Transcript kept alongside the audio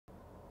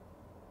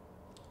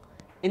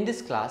In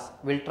this class,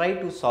 we will try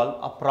to solve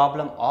a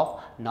problem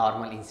of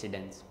normal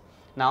incidence.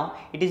 Now,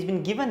 it has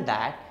been given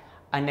that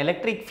an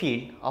electric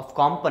field of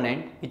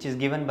component which is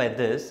given by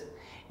this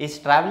is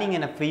travelling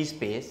in a free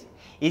space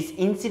is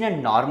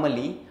incident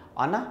normally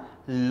on a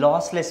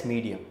lossless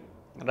medium,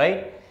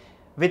 right,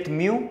 with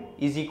mu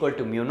is equal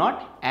to mu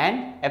naught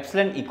and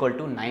epsilon equal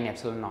to 9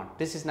 epsilon naught.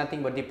 This is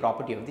nothing but the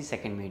property of the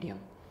second medium,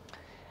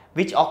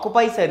 which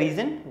occupies a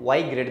region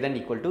y greater than or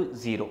equal to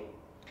 0.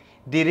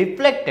 The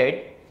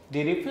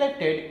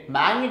reflected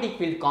magnetic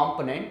field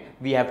component,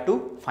 we have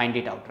to find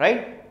it out,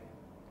 right.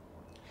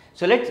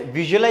 So, let us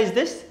visualize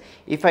this.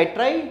 If I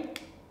try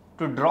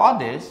to draw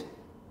this,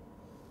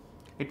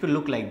 it will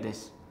look like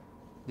this.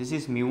 This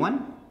is mu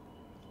 1,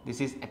 this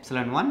is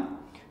epsilon 1,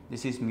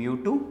 this is mu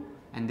 2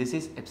 and this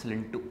is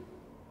epsilon 2,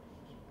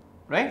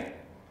 right.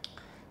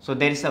 So,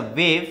 there is a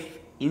wave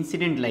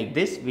incident like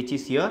this, which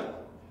is your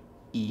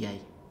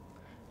EI.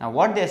 Now,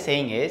 what they are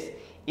saying is,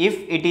 if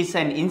it is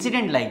an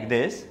incident like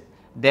this,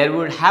 there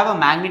would have a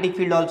magnetic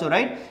field also,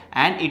 right,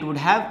 and it would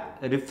have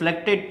a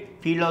reflected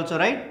field also,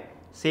 right,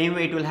 same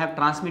way it will have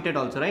transmitted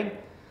also,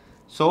 right.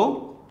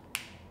 So,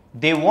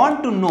 they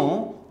want to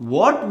know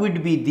what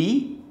would be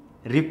the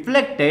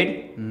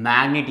reflected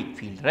magnetic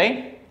field,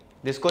 right.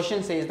 This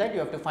question says that you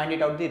have to find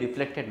it out, the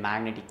reflected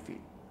magnetic field.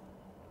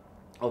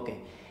 Okay,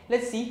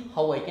 let us see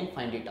how I can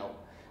find it out.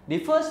 The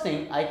first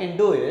thing I can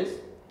do is,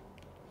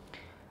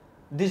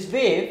 this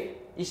wave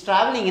is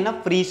travelling in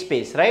a free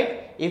space,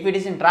 right. If it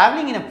is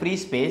travelling in a free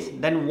space,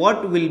 then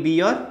what will be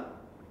your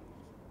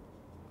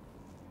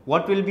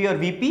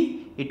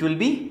Vp? It will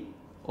be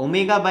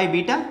omega by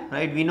beta,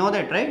 right, we know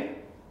that, right.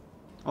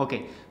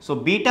 Okay, so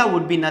beta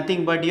would be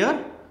nothing but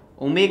your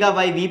omega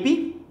by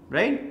Vp,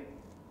 right.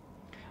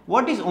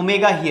 What is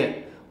omega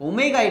here?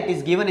 Omega, it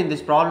is given in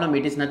this problem,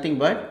 it is nothing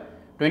but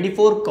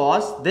 24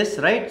 cos this,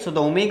 right. So,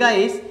 the omega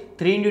is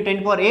 3 into 10 to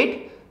the power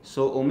 8.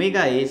 So,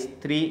 omega is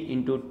 3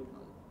 into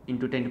 10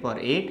 to the power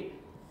 8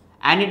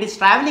 and it is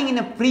travelling in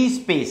a free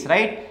space,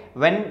 right.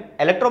 When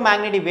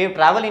electromagnetic wave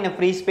travel in a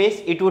free space,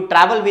 it would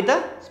travel with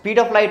the speed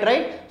of light,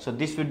 right. So,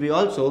 this would be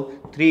also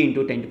 3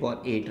 into 10 to the power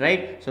 8,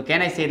 right. So,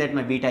 can I say that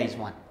my beta is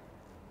 1,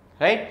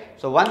 right.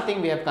 So, one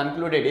thing we have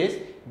concluded is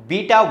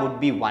beta would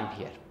be 1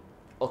 here.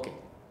 Okay.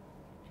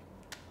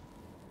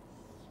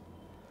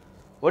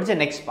 What is the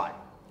next part?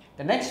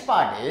 The next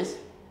part is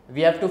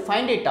we have to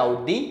find it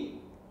out let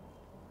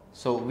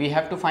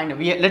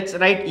us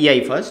write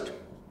EI first.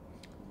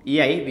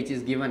 EI, which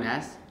is given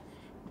as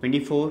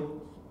 24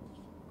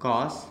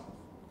 cos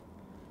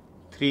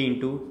 3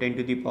 into 10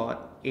 to the power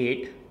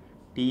 8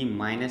 t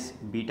minus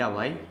beta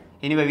y.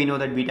 Anyway, we know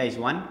that beta is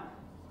 1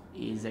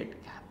 Ez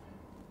cap,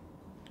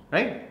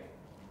 right.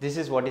 This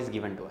is what is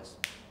given to us.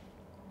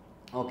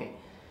 Okay.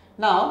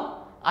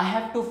 Now, I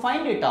have to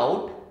find it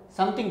out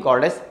something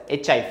called as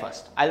HI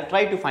first. I will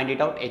try to find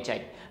it out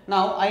HI.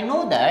 Now, I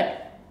know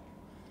that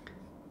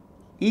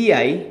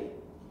EI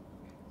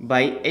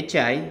by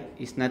HI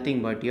is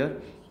nothing but your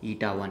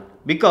eta 1,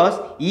 because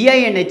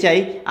EI and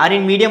HI are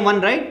in medium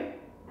 1, right.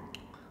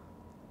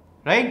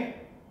 Right.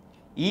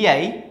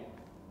 EI,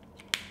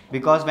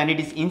 because when it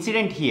is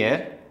incident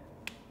here,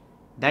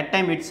 that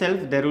time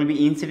itself there will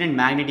be incident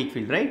magnetic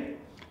field, right.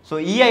 So,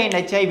 EI and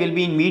HI will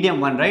be in medium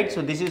 1, right.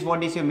 So, this is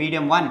what is your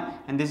medium 1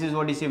 and this is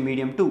what is your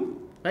medium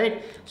 2,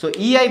 right. So,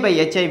 EI by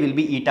HI will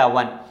be eta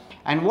 1,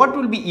 and what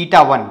will be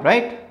eta 1,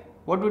 right.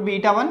 What would be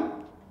eta 1?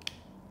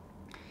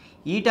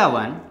 Eta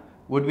 1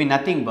 would be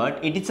nothing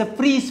but, it is a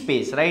free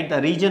space, right.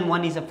 The region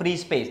 1 is a free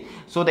space.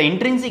 So, the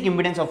intrinsic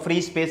impedance of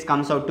free space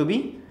comes out to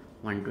be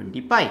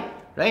 120 pi,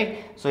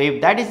 right. So,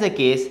 if that is the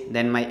case,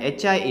 then my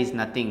HI is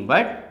nothing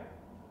but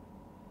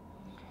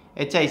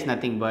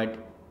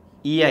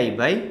EI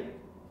by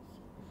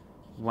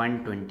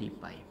 120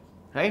 pi,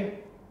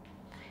 right.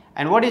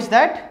 And what is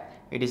that?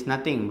 It is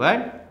nothing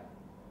but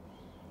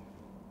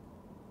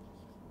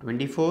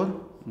 24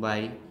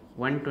 by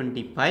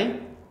 120 pi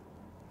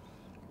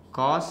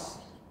cos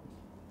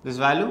this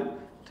value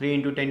 3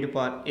 into 10 to the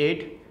power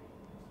 8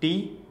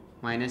 t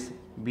minus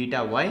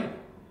beta y.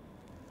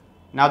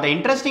 Now, the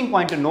interesting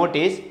point to note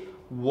is,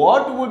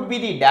 what would be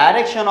the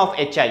direction of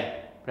HI,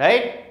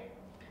 right.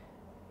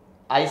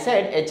 I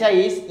said HI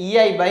is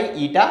EI by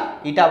eta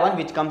 1,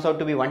 which comes out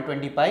to be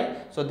 120 pi.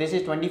 So, this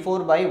is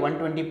 24 by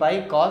 120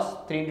 pi cos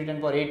 3 into 10 to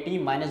the power 8 t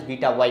minus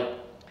beta y.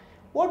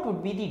 What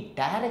would be the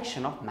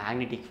direction of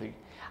magnetic field?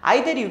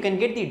 Either you can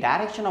get the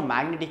direction of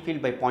magnetic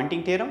field by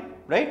Poynting theorem,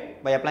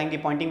 right, by applying the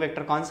Poynting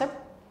vector concept,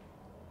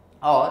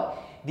 or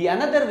the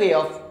another way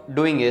of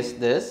doing is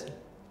this.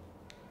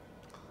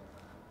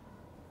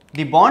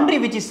 The boundary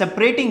which is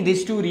separating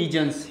these two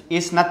regions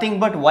is nothing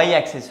but y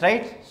axis,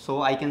 right.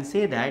 So, I can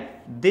say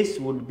that this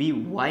would be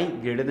y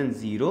greater than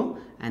 0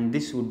 and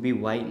this would be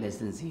y less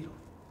than 0.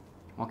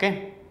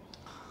 Okay.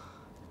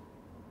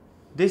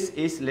 This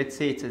is, let us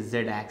say, it is a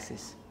z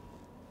axis.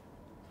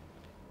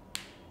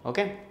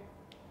 Okay.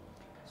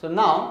 So,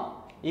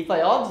 now if I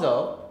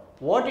observe,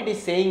 what it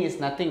is saying is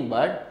nothing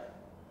but,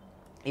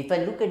 if I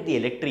look at the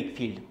electric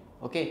field,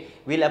 okay,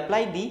 we will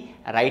apply the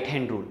right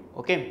hand rule.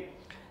 Okay.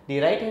 the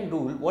right hand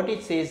rule, what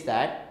it says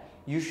that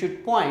you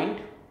should point.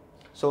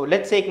 So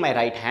let's take my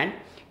right hand.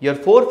 Your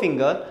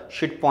forefinger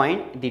should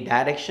point the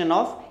direction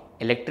of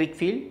electric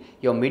field,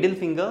 your middle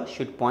finger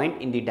should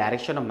point in the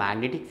direction of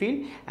magnetic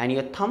field, and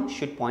your thumb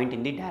should point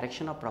in the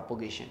direction of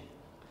propagation.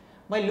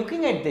 By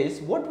looking at this,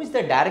 what is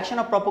the direction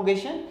of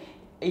propagation?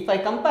 If I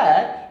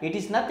compare, it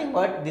is nothing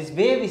but this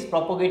wave is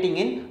propagating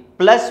in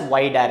plus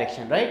y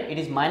direction, right? It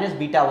is minus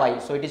beta y,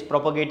 so it is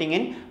propagating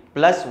in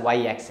plus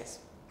y axis.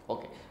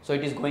 Okay, so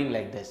it is going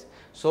like this.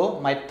 So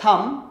my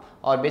thumb,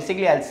 or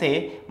basically I will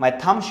say my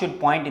thumb should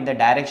point in the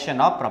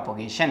direction of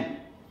propagation.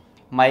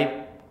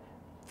 My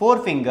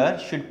forefinger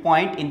should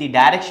point in the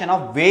direction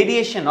of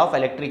variation of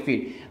electric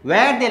field.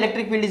 Where the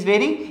electric field is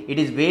varying? It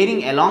is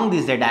varying along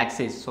the z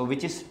axis, so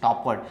which is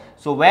topward.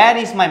 So where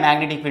is my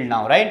magnetic field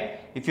now, right?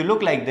 If you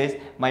look like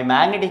this, my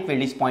magnetic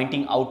field is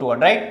pointing outward,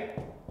 right?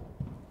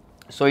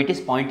 So it is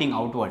pointing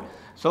outward.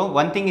 So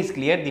one thing is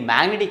clear, the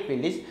magnetic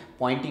field is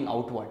pointing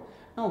outward.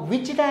 Now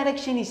which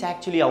direction is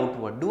actually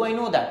outward? Do I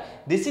know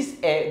that? This is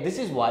A, this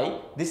is Y,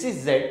 this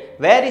is Z.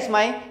 Where is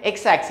my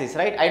x axis,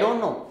 right? I don't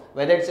know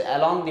whether it's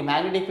along the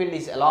magnetic field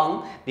is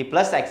along the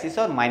plus axis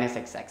or minus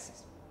x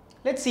axis.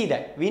 Let's see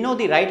that. We know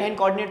the right hand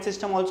coordinate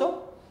system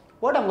also.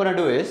 What I'm going to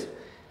do is,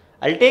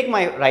 I'll take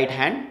my right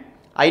hand.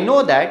 I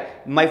know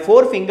that my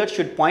forefinger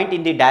should point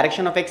in the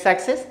direction of x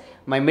axis,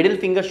 my middle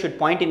finger should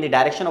point in the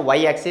direction of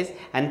y axis,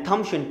 and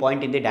thumb should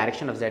point in the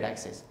direction of z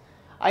axis.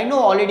 I know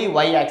already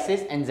y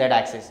axis and z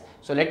axis.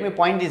 So let me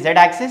point the z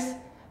axis.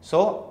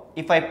 So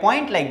if I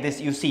point like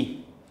this, you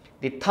see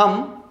the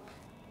thumb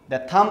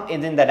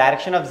is in the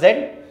direction of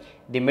z.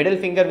 The middle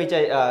finger, which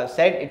I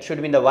said it should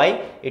be in the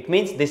y, it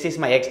means this is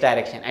my x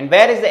direction. And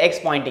where is the x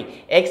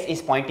pointing? X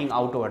is pointing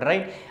outward,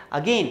 right?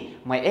 Again,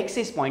 my x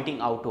is pointing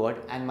outward,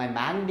 and my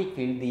magnetic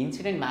field, the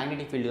incident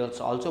magnetic field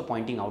is also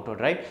pointing outward,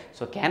 right?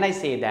 So can I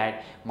say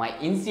that my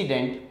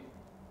incident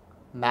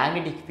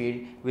magnetic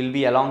field will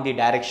be along the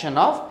direction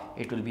of,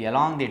 it will be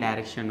along the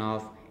direction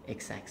of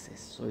x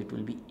axis. So it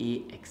will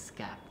be ax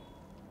cap.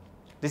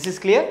 This is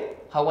clear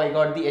how I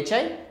got the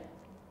HI?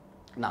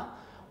 Now,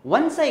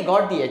 once I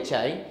got the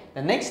HI,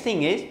 the next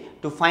thing is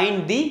to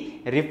find the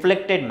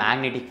reflected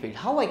magnetic field.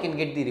 How I can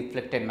get the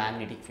reflected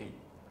magnetic field?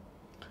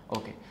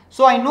 Okay.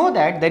 So I know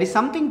that there is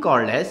something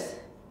called as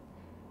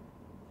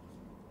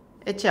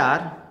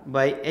HR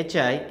by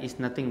HI is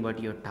nothing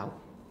but your tau,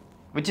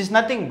 which is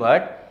nothing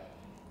but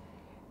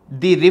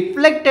the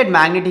reflected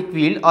magnetic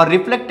field or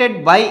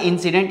reflected by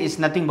incident is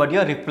nothing but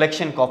your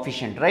reflection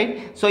coefficient,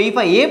 right? So if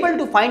I able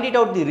to find it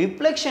out the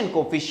reflection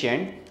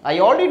coefficient, I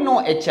already know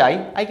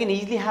HI, I can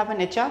easily have an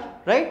HR,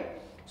 right?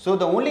 So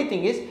the only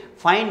thing is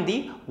find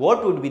the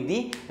what would be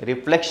the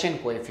reflection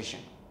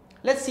coefficient.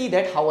 Let's see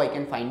that how I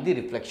can find the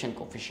reflection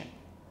coefficient.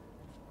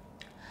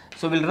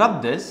 So we'll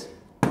rub this.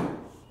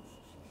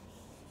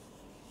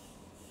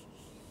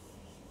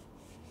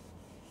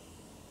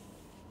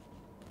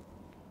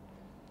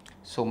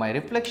 So my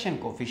reflection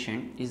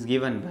coefficient is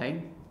given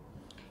by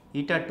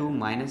eta 2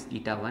 minus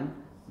eta 1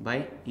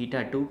 by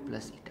eta 2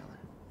 plus eta 1,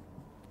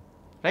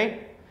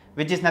 right?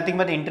 Which is nothing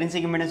but the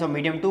intrinsic impedance of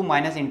medium 2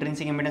 minus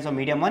intrinsic impedance of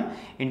medium 1,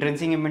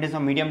 intrinsic impedance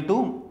of medium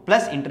 2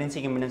 plus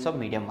intrinsic impedance of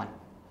medium 1.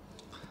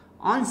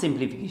 On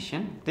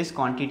simplification, this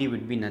quantity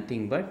would be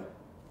nothing but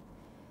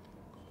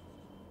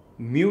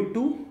mu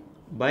 2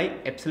 by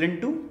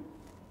epsilon 2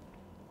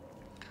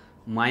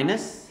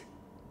 minus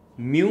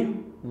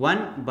mu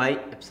 1 by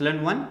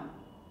epsilon 1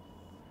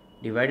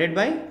 divided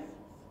by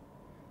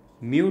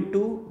mu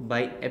 2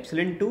 by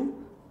epsilon 2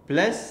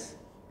 plus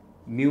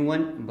mu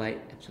 1 by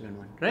epsilon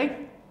 1,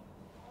 right?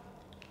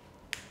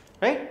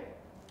 Right?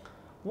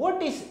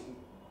 What is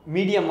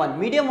medium 1?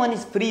 Medium 1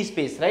 is free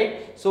space,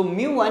 right? So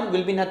mu 1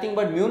 will be nothing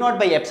but mu naught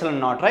by epsilon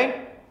naught,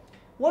 right?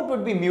 What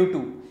would be mu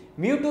 2?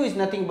 Mu 2 is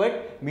nothing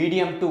but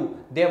medium 2.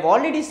 They have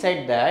already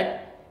said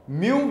that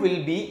mu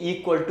will be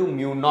equal to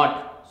mu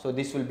naught. So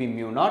this will be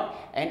mu naught,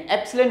 and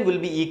epsilon will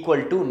be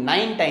equal to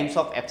 9 times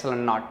of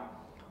epsilon naught.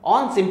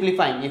 On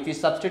simplifying, if you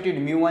substitute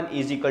mu 1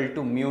 is equal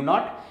to mu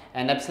naught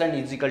and epsilon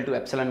is equal to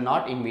epsilon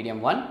naught in medium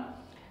 1,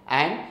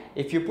 and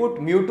if you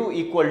put mu 2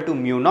 equal to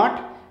mu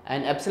naught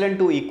and epsilon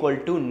 2 equal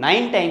to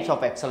 9 times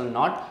of epsilon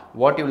naught,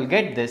 what you will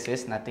get, this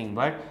is nothing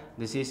but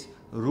this is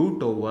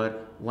root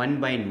over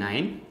 1 by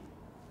 9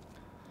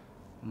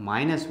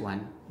 minus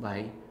 1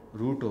 by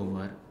root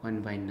over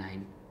 1 by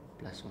 9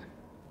 plus 1.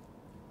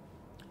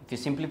 If you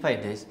simplify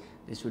this,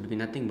 this would be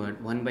nothing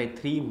but 1 by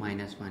 3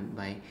 minus 1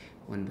 by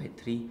 1 by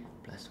 3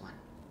 plus 1,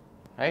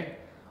 right?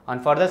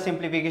 On further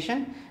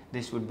simplification,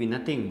 this would be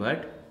nothing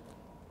but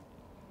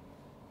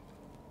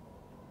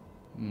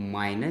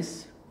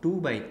minus 2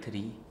 by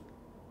 3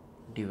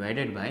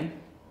 divided by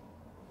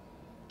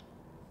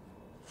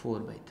 4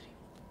 by 3,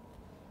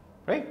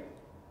 right?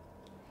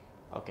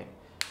 Okay.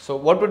 So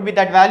what would be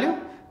that value?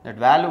 That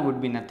value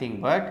would be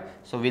nothing but,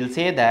 so we will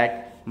say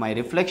that my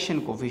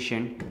reflection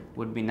coefficient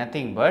would be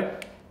nothing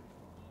but,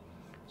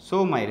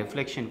 so my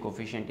reflection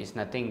coefficient is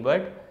nothing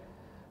but,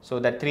 so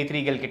that 3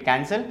 will get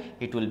cancelled,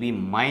 it will be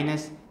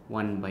minus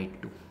 1 by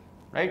 2.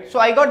 right. So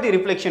I got the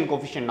reflection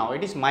coefficient now,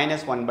 it is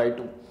minus 1 by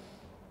 2.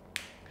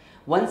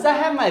 Once I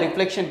have my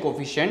reflection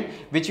coefficient,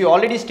 which we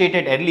already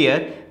stated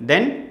earlier,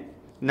 then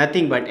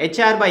nothing but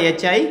HR by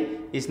HI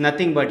is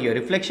nothing but your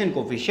reflection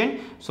coefficient.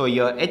 So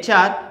your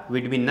HR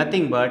would be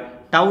nothing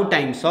but tau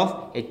times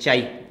of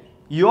HI.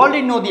 You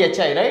already know the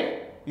HI,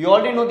 right? You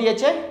already know the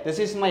HI. This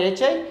is my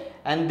HI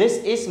and this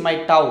is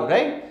my tau,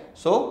 right?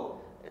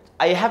 So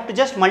I have to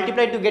just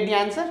multiply to get the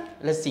answer.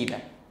 Let's see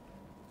that.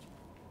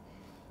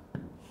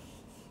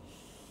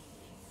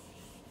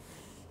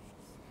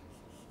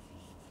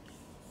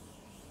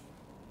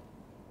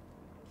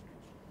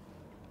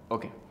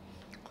 Okay,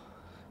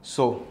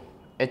 so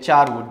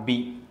HR would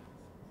be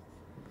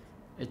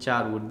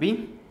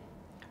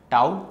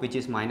tau, which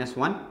is minus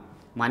 1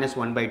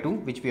 by 2,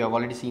 which we have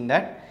already seen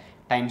that,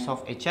 times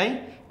of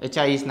HI.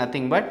 HI is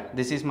nothing but,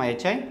 this is my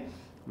HI,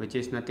 which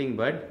is nothing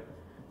but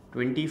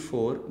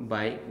 24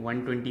 by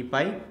 120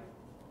 pi,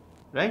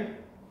 right,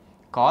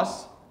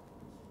 cos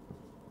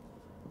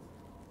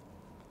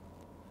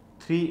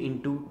 3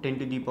 into 10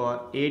 to the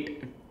power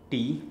 8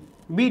 t.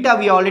 Beta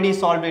we already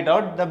solved it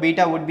out. The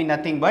beta would be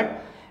nothing but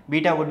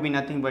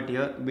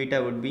here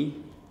beta would be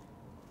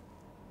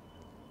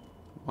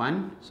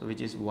 1, so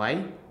which is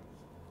y.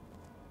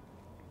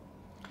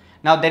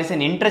 Now there is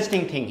an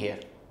interesting thing here.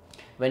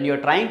 When you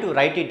are trying to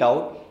write it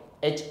out,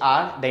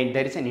 HR, then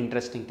there is an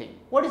interesting thing.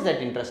 What is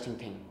that interesting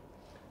thing?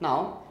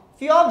 Now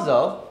if you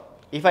observe,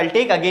 if I will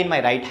take again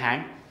my right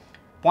hand,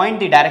 point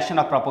the direction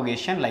of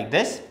propagation like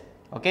this,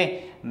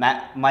 okay,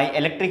 my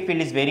electric field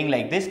is varying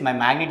like this, my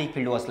magnetic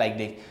field was like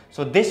this.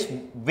 So this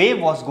wave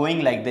was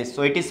going like this,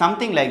 so it is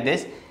something like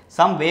this,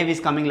 some wave is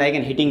coming like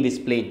and hitting this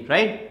plane,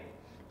 right?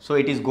 So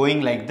it is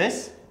going like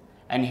this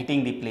and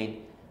hitting the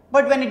plane.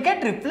 But when it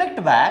get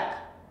reflect back,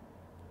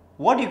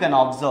 what you can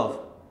observe?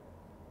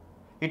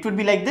 It would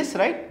be like this,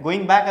 right?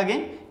 Going back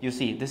again, you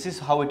see this is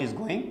how it is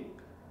going,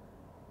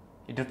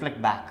 it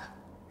reflect back,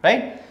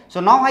 right? So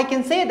now I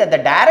can say that the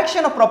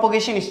direction of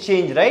propagation is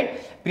changed,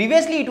 right?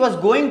 Previously it was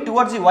going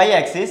towards the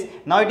y-axis,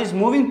 now it is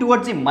moving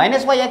towards the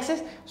minus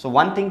y-axis. So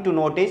one thing to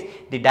note is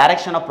the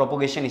direction of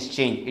propagation is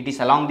changed, it is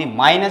along the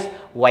minus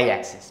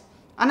y-axis.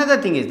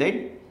 Another thing is that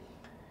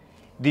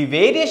the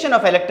variation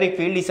of electric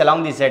field is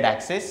along the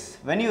z-axis.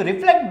 When you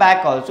reflect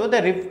back also,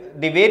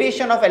 the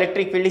variation of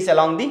electric field is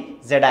along the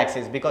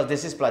z-axis, because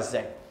this is plus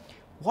z.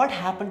 What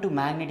happened to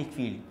magnetic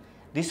field?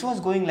 This was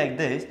going like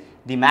this,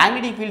 the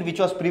magnetic field which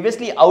was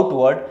previously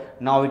outward,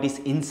 now it is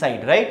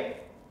inside, right?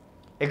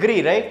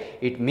 Agree, right?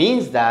 It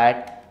means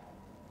that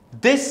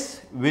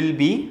this will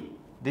be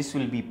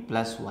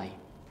plus y,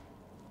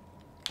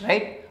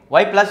 right?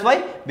 Why plus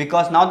y?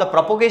 Because now the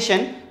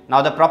propagation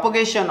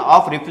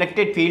of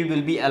reflected field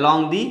will be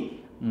along the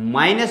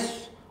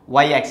minus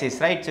y-axis,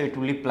 right? So it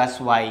will be plus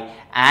y,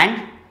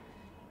 and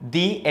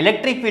the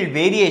electric field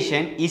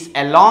variation is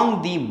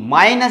along the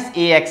minus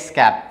ax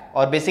cap,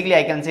 or basically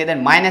I can say that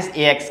minus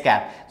ax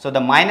cap. So the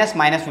minus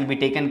will be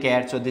taken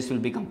care, so this will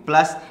become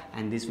plus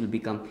and this will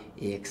become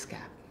ax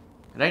cap,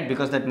 right?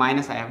 Because that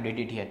minus I have did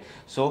it here.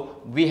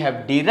 So we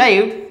have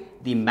derived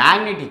the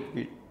magnetic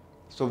field.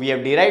 So we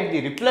have derived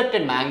the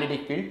reflected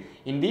magnetic field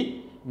in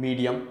the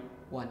medium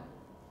 1.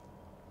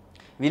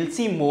 We will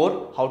see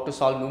more how to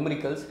solve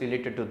numericals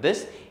related to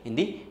this in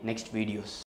the next videos.